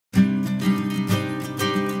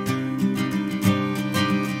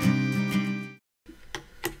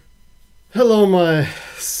Hello my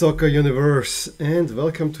soccer universe and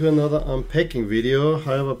welcome to another unpacking video.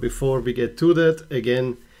 However, before we get to that,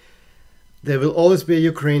 again, there will always be a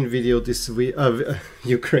Ukraine video this week,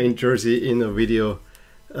 Ukraine jersey in a video,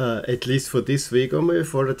 at least for this week or maybe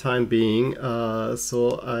for the time being.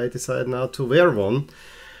 So I decided now to wear one.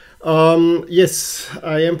 Yes,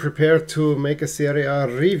 I am prepared to make a Serie A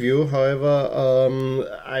review. However,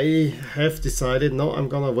 I have decided, no, I'm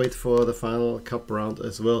gonna wait for the final cup round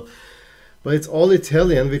as well. But it's all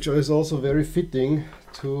Italian, which is also very fitting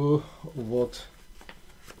to what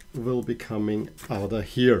will be coming out of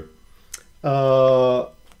here. Before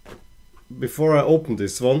I open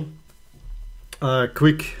this one, a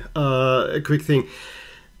quick thing.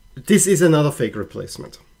 This is another fake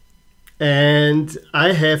replacement. And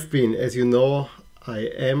I have been, as you know, I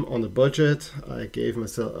am on a budget. I gave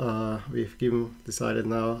myself, decided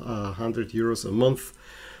now 100 euros a month.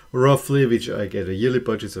 Roughly, which I get a yearly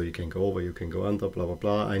budget, so you can go over, you can go under, blah blah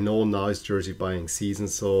blah. I know now it's jersey buying season,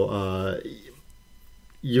 so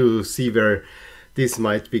you see where this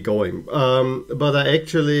might be going. But I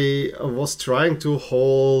actually was trying to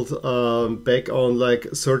hold back on like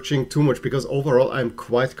searching too much, because overall I'm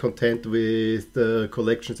quite content with the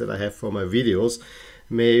collections that I have for my videos.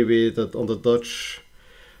 Maybe that on the Dutch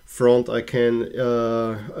front I can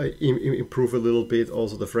improve a little bit.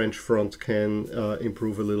 Also the French front can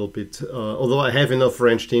improve a little bit, although I have enough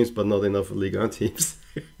French teams but not enough Ligue 1 teams.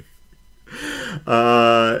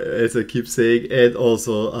 As I keep saying. And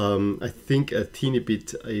also I think a teeny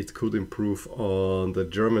bit it could improve on the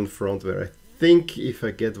German front, where I think if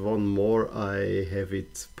I get one more I have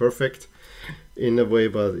it perfect in a way,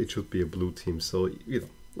 but it should be a blue team, so you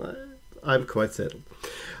know, I'm quite settled.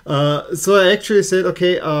 So I actually said,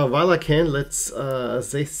 okay, while I can, let's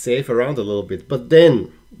say save around a little bit. But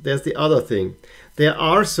then there's the other thing. There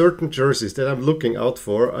are certain jerseys that I'm looking out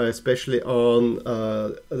for, especially on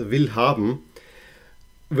Willhaben,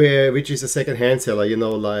 which is a second-hand seller, you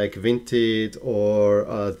know, like Vinted or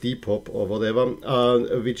Depop or whatever,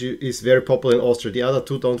 which is very popular in Austria. The other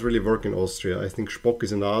two don't really work in Austria. I think Spock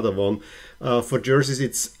is another one. For jerseys,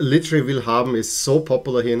 it's literally Willhaben is so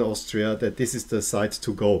popular here in Austria that this is the site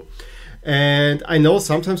to go. And I know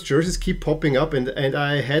sometimes jerseys keep popping up, and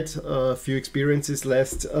I had a few experiences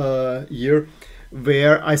last year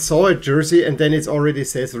where I saw a jersey and then it already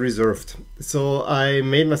says reserved. So I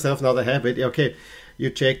made myself now the habit, okay, you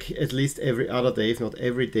check at least every other day, if not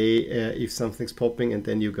every day, if something's popping, and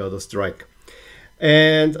then you gotta strike.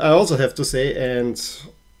 And I also have to say, and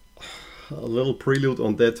a little prelude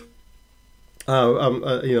on that,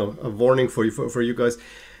 you know, a warning for you guys.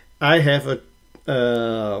 I have a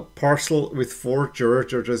parcel with 4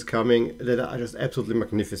 jerseys coming that are just absolutely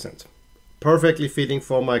magnificent, perfectly fitting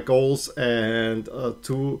for my goals, and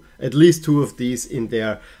at least two of these in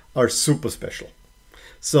there are super special.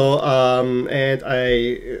 So and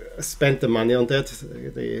I spent the money on that.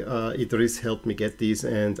 Idris helped me get these,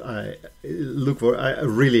 and I look for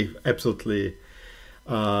really absolutely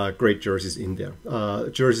great jerseys in there,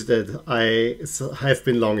 jerseys that I have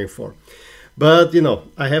been longing for. But you know,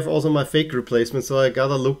 I have also my fake replacement, so I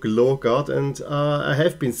gotta look guard, and I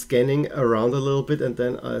have been scanning around a little bit, and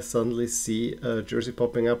then I suddenly see a jersey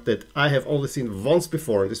popping up that I have only seen once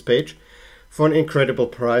before on this page for an incredible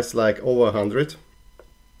price, like over 100.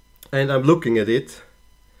 And I'm looking at it,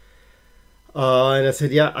 and I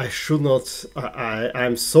said, yeah, I should not,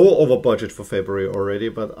 I'm so over budget for February already,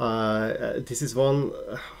 but this is one,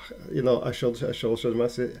 you know, I should myself,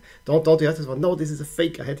 don't you have this one? No, this is a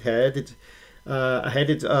fake. I had it,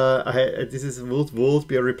 this is would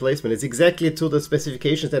be a replacement. It's exactly to the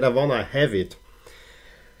specifications that I want. I have it.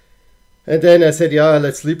 And then I said, yeah,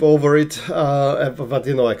 let's sleep over it. But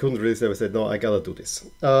you know, I couldn't really say. I said, no, I gotta do this.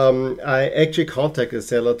 I actually contacted the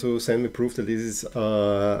seller to send me proof that this is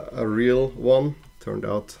a real one. Turned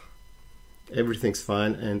out everything's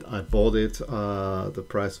fine, and I bought it. The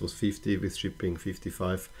price was 50 with shipping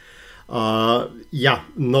 55. Yeah,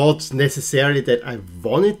 not necessarily that I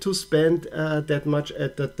wanted to spend that much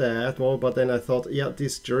at that moment, but then I thought, yeah,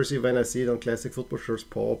 this jersey, when I see it on classic football shirts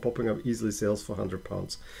popping up, easily sells for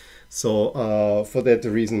 £100. So for that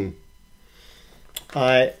reason,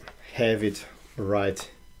 I have it right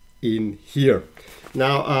in here.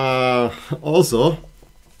 Now also,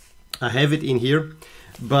 I have it in here,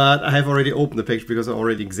 but I have already opened the package because I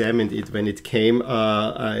already examined it when it came.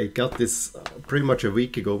 I got this pretty much a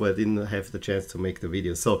week ago, but I didn't have the chance to make the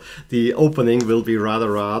video. So the opening will be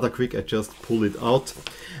rather quick. I just pull it out.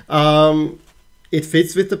 It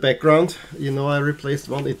fits with the background. You know, I replaced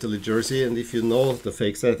one Italy jersey, and if you know the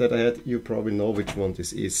fake set that I had, you probably know which one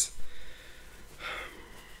this is.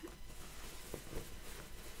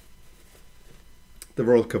 the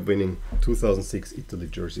World Cup winning 2006 Italy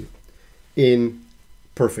jersey in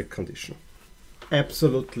perfect condition.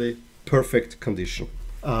 Absolutely perfect condition.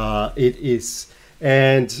 It is,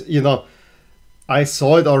 and you know, I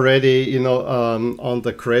saw it already, you know, on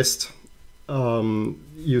the crest.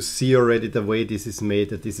 You see already the way this is made,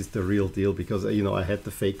 that this is the real deal, because you know I had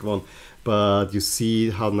the fake one, but you see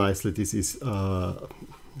how nicely this is.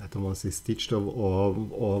 I don't want to say stitched or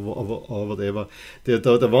whatever.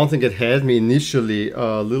 The one thing that had me initially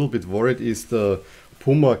a little bit worried is the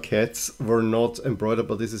Puma cats were not embroidered,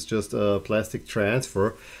 but this is just a plastic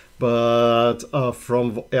transfer. But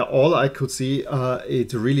from all I could see,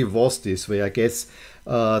 it really was this way, I guess,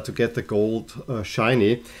 to get the gold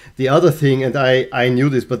shiny. The other thing, and I knew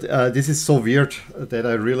this, but this is so weird that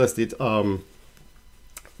I realized it.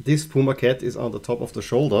 This Puma cat is on the top of the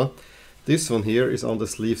shoulder. This one here is on the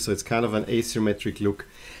sleeve, so it's kind of an asymmetric look.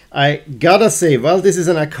 I gotta say, well, this is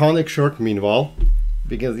an iconic shirt meanwhile,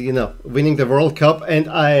 because, you know, winning the World Cup, and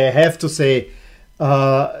I have to say,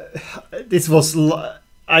 this was...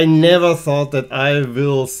 I never thought that I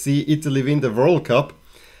will see Italy win the World Cup,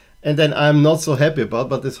 and then I'm not so happy about,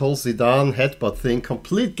 but this whole Zidane headbutt thing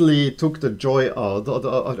completely took the joy out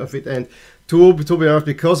of it, and to be honest,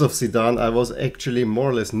 because of Zidane, I was actually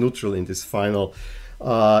more or less neutral in this final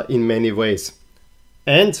in many ways.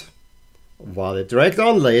 And while it dragged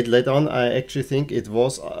on late on, I actually think it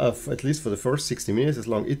was, at least for the first 60 minutes, as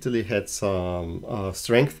long Italy had some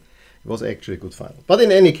strength, it was actually a good final. But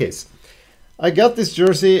in any case, I got this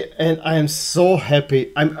jersey and I am so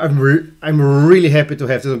happy. I'm really happy to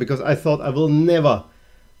have this one, because I thought I will never.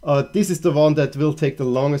 This is the one that will take the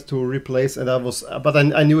longest to replace, and I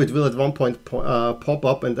knew it will at one point pop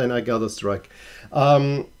up, and then I got a strike.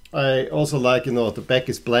 I also like, you know, the back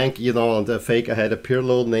is blank, you know, on the fake I had a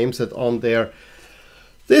Pirlo name set on there.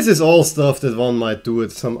 This is all stuff that one might do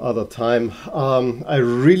at some other time. I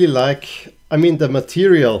really like, I mean, the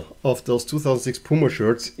material of those 2006 Puma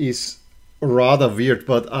shirts is rather weird,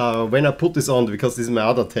 but when I put this on, because this is my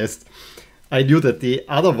other test, I knew that the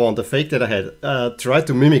other one, the fake that I had, tried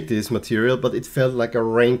to mimic this material, but it felt like a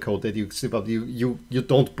raincoat that you slip up, you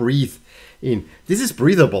don't breathe in. This is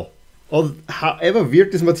breathable. However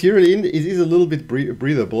weird this material is, it is a little bit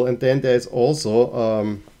breathable. And then there's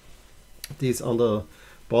also this on the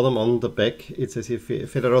bottom, on the back, it says here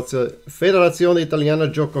Federazione Italiana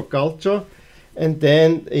Gioco Calcio, and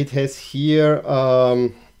then it has here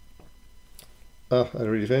I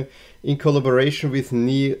really find, in collaboration with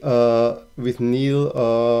Neil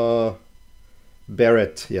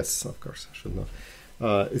Barrett. Yes, of course, I should know.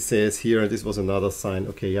 It says here, and this was another sign.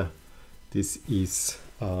 Okay, yeah, this is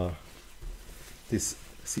the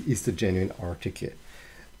genuine article.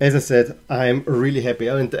 As I said, I'm really happy.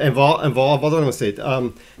 And what am I going to say?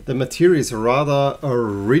 The material is rather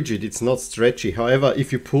rigid. It's not stretchy. However,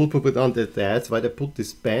 if you put it on, that's why they put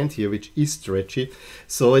this band here, which is stretchy.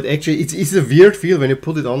 So it actually it's a weird feel when you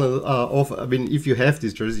put it on and off. I mean, if you have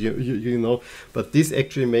this jersey, you know. But this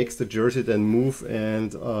actually makes the jersey then move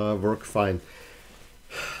and work fine.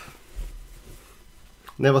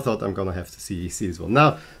 Never thought I'm gonna have to see this one.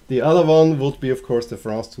 Now, the other one would be, of course, the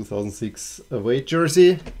France 2006 away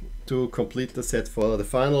jersey to complete the set for the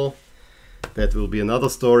final. That will be another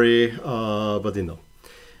story, but you know,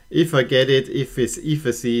 if I get it, if I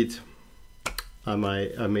see it, I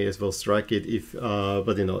may as well strike it.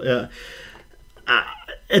 But you know,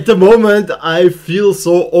 at the moment I feel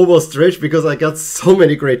so overstretched because I got so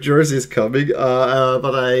many great jerseys coming,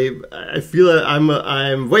 but I feel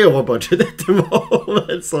I'm way over budget at the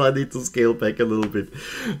moment, so I need to scale back a little bit.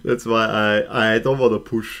 That's why I don't want to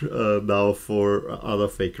push now for other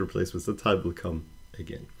fake replacements. The time will come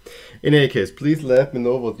again. In any case, please let me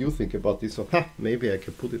know what you think about this one. Maybe I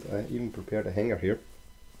can put it. I even prepared a hanger here.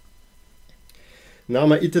 Now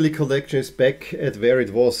my Italy collection is back at where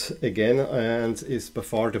it was again, and is by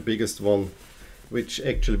far the biggest one, which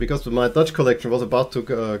actually, because my Dutch collection was about to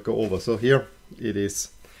go over, so here it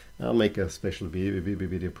is. I'll make a special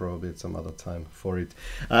video probably at some other time for it.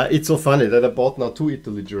 It's so funny that I bought now 2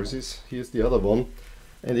 Italy jerseys. Here's the other one,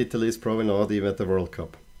 and Italy is probably not even at the World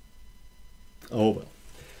Cup. Oh well.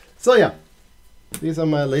 So yeah, these are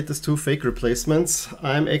my latest 2 fake replacements.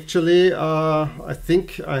 I'm actually, I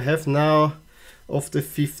think I have now, of the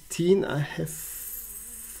 15, I have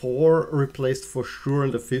 4 replaced for sure,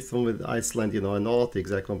 and the 5th one with Iceland, you know, I'm not the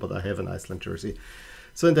exact one, but I have an Iceland jersey.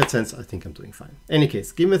 So in that sense, I think I'm doing fine. Any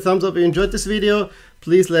case, give me a thumbs up if you enjoyed this video.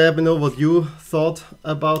 Please let me know what you thought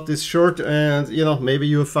about this shirt, and you know, maybe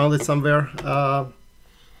you found it somewhere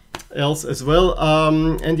else as well.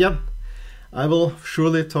 And yeah, I will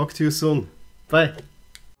surely talk to you soon. Bye.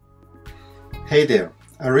 Hey there.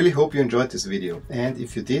 I really hope you enjoyed this video, and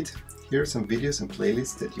if you did, here are some videos and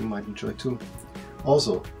playlists that you might enjoy too.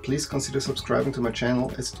 Also, please consider subscribing to my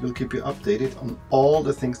channel, as it will keep you updated on all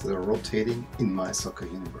the things that are rotating in my soccer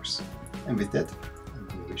universe. And with that,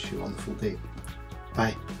 I wish you a wonderful day.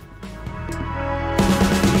 Bye!